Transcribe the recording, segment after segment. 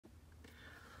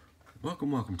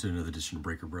Welcome to another edition of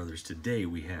Breaker Brothers. Today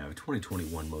we have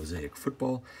 2021 Mosaic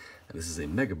Football. This is a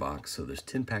mega box, so there's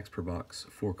 10 packs per box,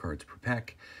 4 cards per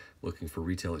pack. Looking for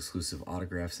retail exclusive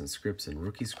autographs and scripts and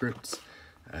rookie scripts,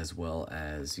 as well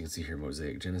as, you can see here,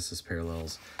 Mosaic Genesis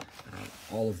parallels.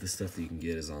 All of the stuff that you can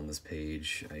get is on this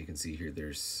page. You can see here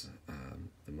there's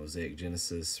the Mosaic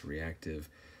Genesis, Reactive,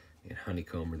 and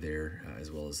Honeycomb are there,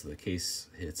 as well as the case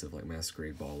hits of like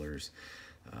Masquerade Ballers,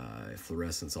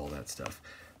 Fluorescence, all that stuff.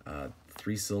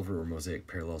 3 silver or Mosaic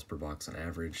parallels per box on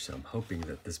average, so I'm hoping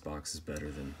that this box is better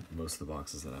than most of the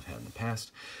boxes that I've had in the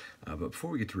past. But before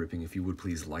we get to ripping, if you would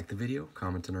please like the video,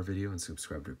 comment on our video, and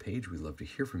subscribe to our page. We'd love to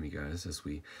hear from you guys as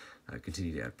we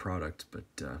continue to add product. But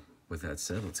with that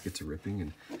said, let's get to ripping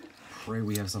and pray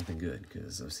we have something good,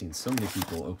 because I've seen so many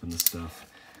people open this stuff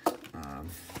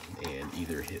and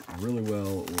either hit really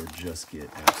well or just get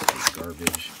absolute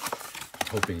garbage.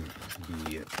 Hoping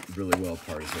the really well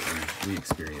part is what we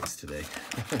experienced today.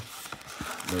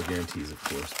 No guarantees, of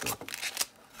course, but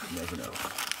you never know.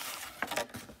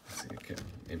 Let's see, okay,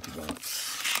 empty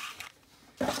box.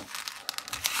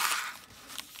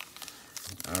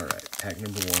 All right, pack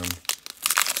number 1.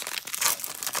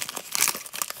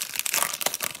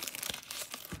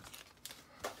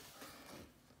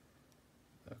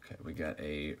 Okay, we got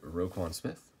a Roquan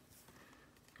Smith,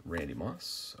 Randy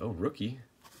Moss, rookie.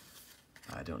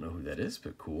 I don't know who that is,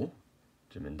 but cool.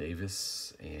 Jamin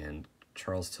Davis and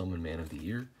Charles Tillman, Man of the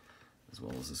Year, as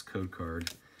well as this code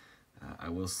card. I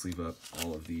will sleeve up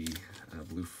all of the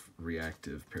blue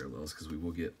reactive parallels, because we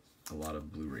will get a lot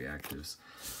of blue reactives.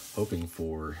 Hoping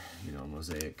for, you know,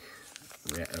 Mosaic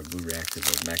blue reactive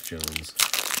of Mac Jones,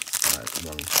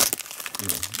 among, you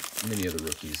know, many other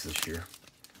rookies this year.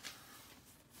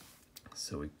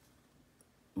 So we,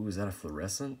 ooh, is that a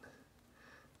fluorescent?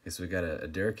 Okay, so we got a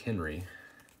Derrick Henry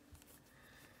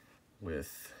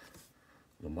with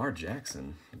Lamar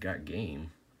Jackson, got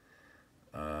game.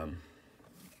 Bummer,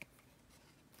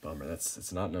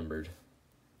 it's not numbered.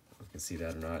 We can see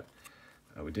that or not.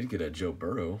 We did get a Joe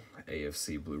Burrow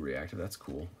AFC Blue Reactive, that's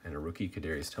cool. And a rookie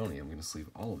Kadarius Toney. I'm gonna sleeve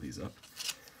all of these up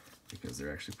because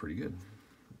they're actually pretty good.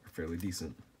 They're fairly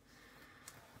decent.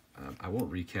 I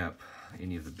won't recap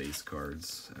any of the base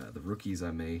cards. The rookies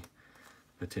I may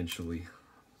potentially,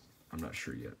 I'm not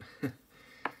sure yet.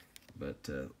 But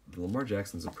the Lamar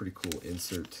Jackson's a pretty cool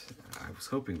insert. I was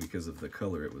hoping because of the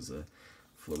color it was a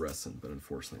fluorescent, but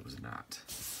unfortunately it was not.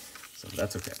 So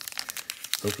that's okay.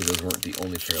 Hopefully those weren't the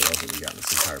only parallels that we got in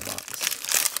this entire box.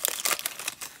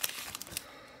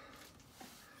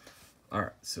 All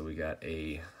right, so we got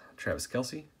a Travis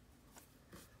Kelce.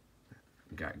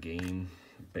 Got game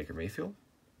Baker Mayfield.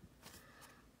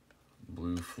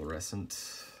 Blue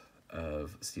fluorescent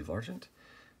of Steve Largent.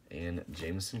 And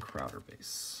Jamison Crowder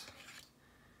base.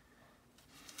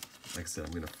 Like I said,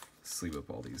 I'm going to sleeve up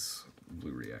all these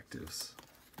blue reactives.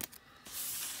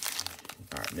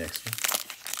 All right, next one.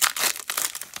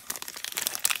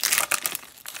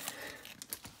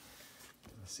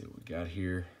 Let's see what we got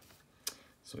here.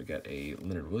 So we got a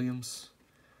Leonard Williams.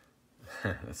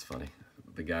 That's funny.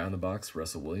 The guy on the box,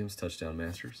 Russell Williams, touchdown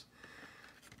masters.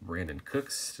 Brandon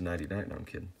Cooks to 99. No, I'm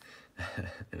kidding.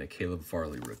 And a Caleb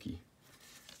Farley rookie.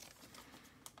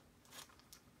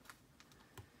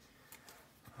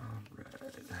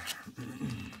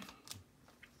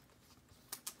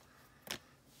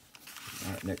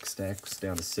 All right, next stack's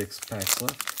down to 6 packs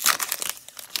left.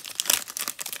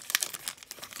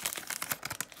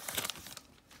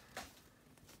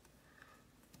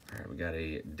 All right, we got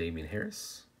a Damian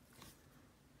Harris.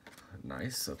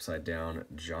 Nice, upside down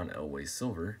John Elway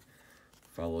Silver,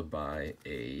 followed by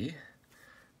a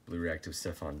blue reactive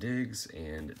Stephon Diggs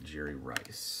and Jerry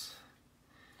Rice.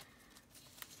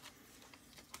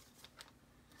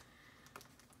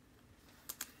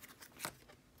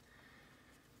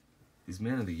 These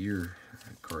Man of the Year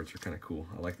cards are kind of cool.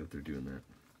 I like that they're doing that.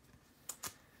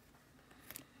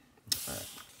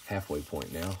 Halfway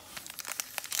point now.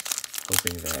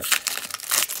 Hoping that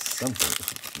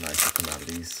something nice will come out of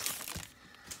these.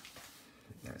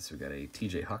 All right, so we got a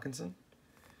TJ Hawkinson.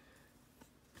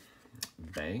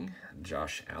 Bang,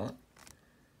 Josh Allen.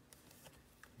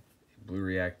 Blue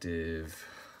reactive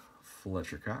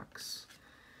Fletcher Cox.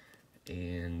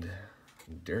 And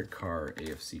Derek Carr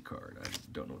AFC card. I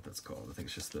don't know what that's called. I think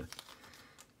it's just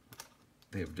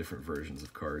they have different versions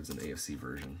of cards, and AFC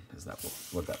version is that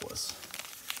what that was.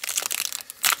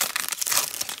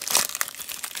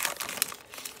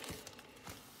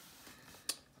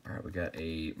 All right, we got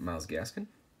a Myles Gaskin.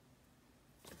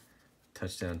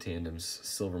 Touchdown Tandems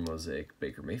Silver Mosaic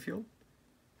Baker Mayfield.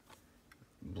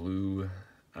 Blue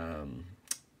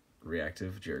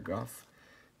reactive Jared Goff.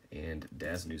 and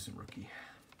Daz Newsome rookie.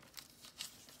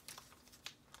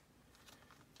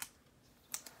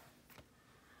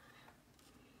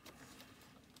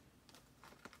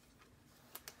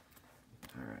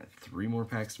 All right, 3 more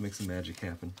packs to make some magic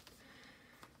happen.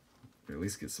 Or at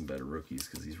least get some better rookies,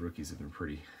 because these rookies have been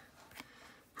pretty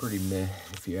meh,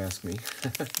 if you ask me.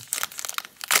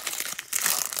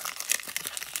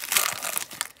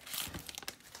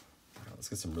 Let's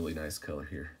get some really nice color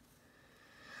here.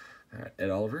 All right,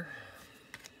 Ed Oliver.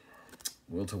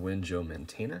 Will to Win, Joe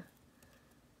Montana.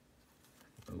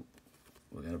 Oh,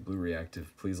 we got a blue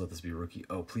reactive. Please let this be rookie.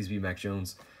 Oh, please be Mac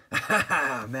Jones.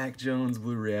 Mac Jones,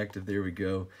 blue reactive. There we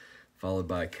go. Followed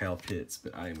by Kyle Pitts.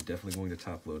 But I am definitely going to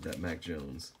top load that Mac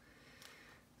Jones.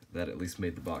 That at least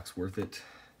made the box worth it.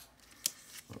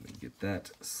 Let me get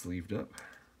that sleeved up.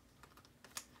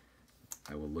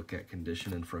 I will look at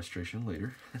condition and frustration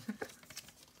later.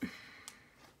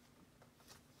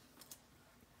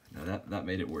 Now that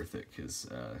made it worth it, because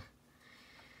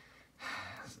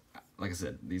like I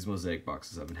said, these Mosaic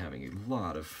boxes, I've been having a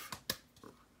lot of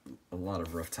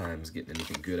rough times getting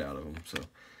anything good out of them. So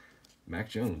Mac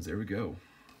Jones, there we go.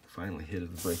 Finally hit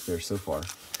the break there so far.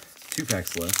 2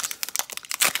 packs left.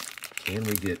 Can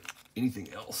we get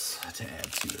anything else to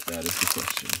add to it? That is the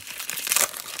question.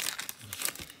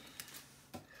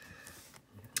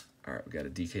 All right, we got a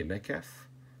DK Metcalf,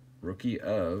 rookie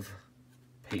of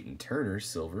Peyton Turner,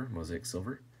 silver, Mosaic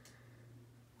silver.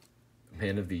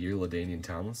 Man of the Year, LaDainian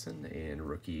Tomlinson, and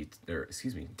rookie, or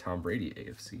excuse me, Tom Brady,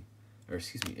 AFC, or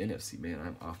excuse me, NFC. Man,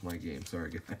 I'm off my game.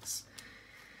 Sorry, guys.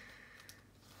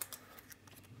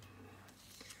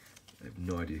 I have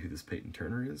no idea who this Peyton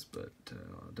Turner is, but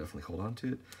I'll definitely hold on to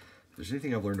it. If there's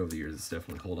anything I've learned over the years, it's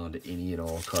definitely hold on to any and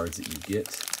all cards that you get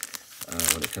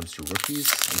when it comes to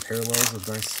rookies and parallels of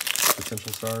nice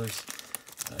potential stars,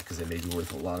 because they may be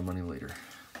worth a lot of money later.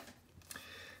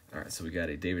 All right, so we got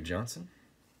a David Johnson.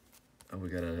 Oh, we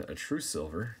got a true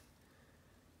silver.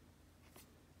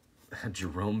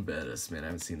 Jerome Bettis. Man, I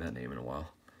haven't seen that name in a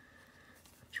while.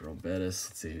 Jerome Bettis.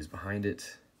 Let's see who's behind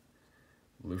it.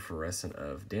 Blue fluorescent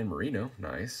of Dan Marino.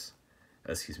 Nice.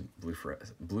 Excuse me,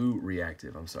 blue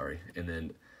reactive. I'm sorry. And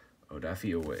then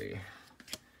Odafe Away.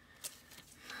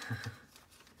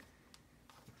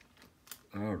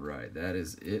 All right, that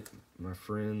is it, my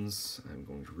friends. I'm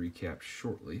going to recap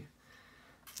shortly.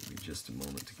 Give me just a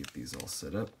moment to get these all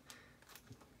set up.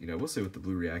 You know, I will say with the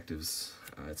blue reactives,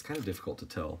 it's kind of difficult to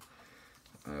tell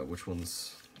which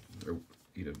ones, or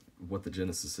you know, what the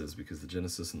Genesis is, because the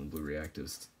Genesis and the blue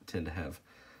reactives tend to have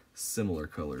similar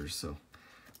colors, so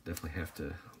definitely have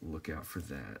to look out for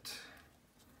that.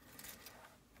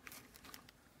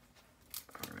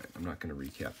 All right, I'm not going to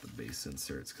recap the base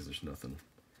inserts because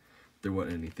there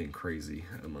wasn't anything crazy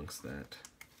amongst that.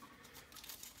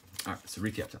 All right, so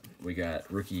recap time. We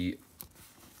got rookie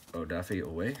Odafe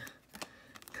Away,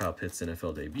 Kyle Pitts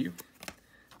NFL debut,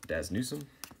 Daz Newsome,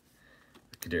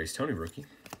 Kadarius Toney rookie,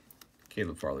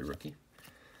 Caleb Farley rookie,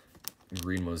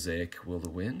 green Mosaic Will to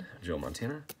Win, Joe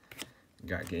Montana,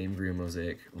 got game green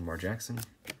Mosaic Lamar Jackson,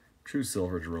 true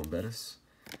silver Jerome Bettis,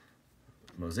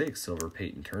 Mosaic silver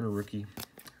Peyton Turner rookie,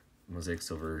 Mosaic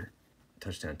silver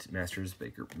touchdown Masters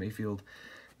Baker Mayfield,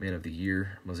 man of the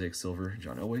year Mosaic silver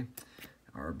John Elway.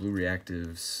 Our blue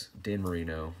reactives, Dan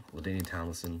Marino, LaDainian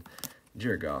Tomlinson,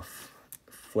 Jared Goff,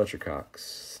 Fletcher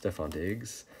Cox, Stephon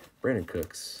Diggs, Brandon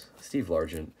Cooks, Steve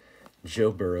Largent,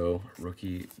 Joe Burrow,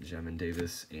 rookie Jamin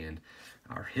Davis, and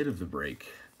our hit of the break,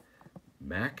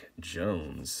 Mac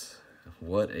Jones.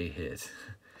 What a hit.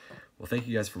 Well, thank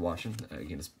you guys for watching.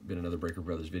 Again, it's been another Breaker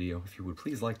Brothers video. If you would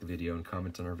please like the video and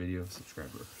comment on our video,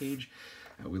 subscribe to our page.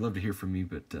 We love to hear from you,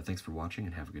 but thanks for watching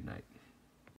and have a good night.